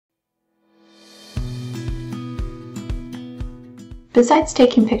Besides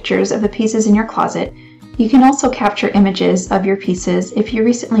taking pictures of the pieces in your closet, you can also capture images of your pieces if you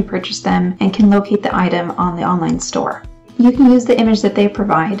recently purchased them and can locate the item on the online store. You can use the image that they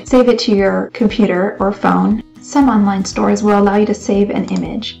provide, save it to your computer or phone. Some online stores will allow you to save an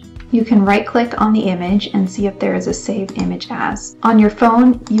image. You can right-click on the image and see if there is a Save Image As. On your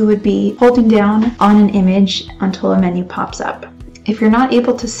phone, you would be holding down on an image until a menu pops up. If you're not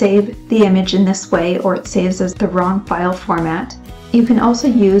able to save the image in this way, or it saves as the wrong file format, you can also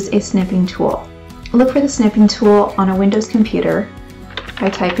use a snipping tool. Look for the snipping tool on a Windows computer by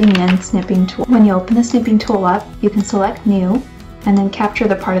typing in snipping tool. When you open the snipping tool up, you can select New and then capture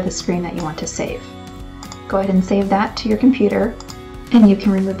the part of the screen that you want to save. Go ahead and save that to your computer, and you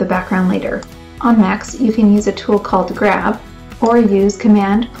can remove the background later. On Macs, you can use a tool called Grab, or use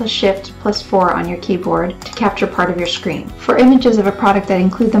Command plus Shift plus 4 on your keyboard to capture part of your screen. For images of a product that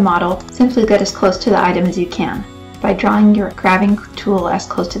include the model, simply get as close to the item as you can by drawing your grabbing tool as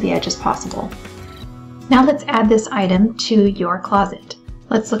close to the edge as possible. Now let's add this item to your closet.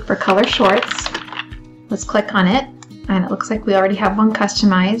 Let's look for color shorts. Let's click on it, and it looks like we already have one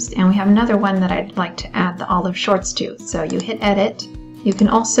customized, and we have another one that I'd like to add the olive shorts to. So you hit Edit. You can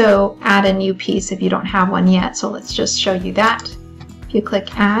also add a new piece if you don't have one yet, so let's just show you that. If you click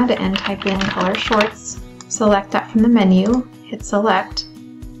Add and type in color shorts, select that from the menu, hit Select.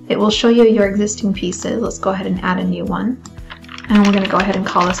 It will show you your existing pieces. Let's go ahead and add a new one. And we're going to go ahead and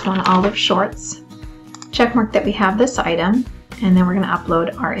call this one olive shorts. Checkmark that we have this item, and then we're going to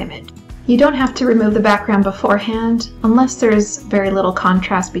upload our image. You don't have to remove the background beforehand. Unless there's very little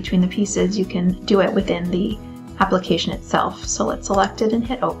contrast between the pieces, you can do it within the application itself. So let's select it and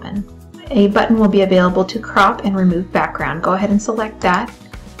hit Open. A button will be available to crop and remove background. Go ahead and select that,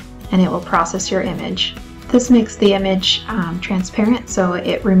 and it will process your image. This makes the image transparent, so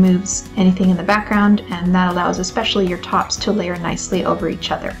it removes anything in the background, and that allows especially your tops to layer nicely over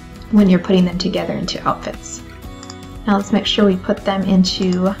each other when you're putting them together into outfits. Now let's make sure we put them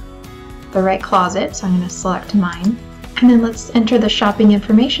into the right closet, so I'm going to select mine. And then let's enter the shopping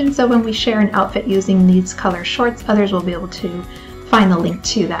information, so when we share an outfit using these color shorts, others will be able to find the link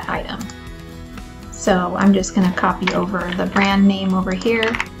to that item. So I'm just going to copy over the brand name over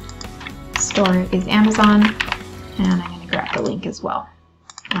here. Store is Amazon, and I'm going to grab the link as well.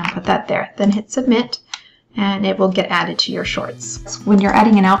 And put that there. Then hit Submit, and it will get added to your shorts. When you're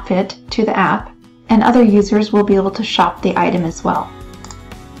adding an outfit to the app, and other users will be able to shop the item as well.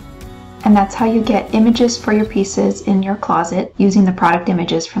 And that's how you get images for your pieces in your closet using the product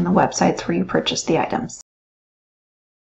images from the websites where you purchase the items.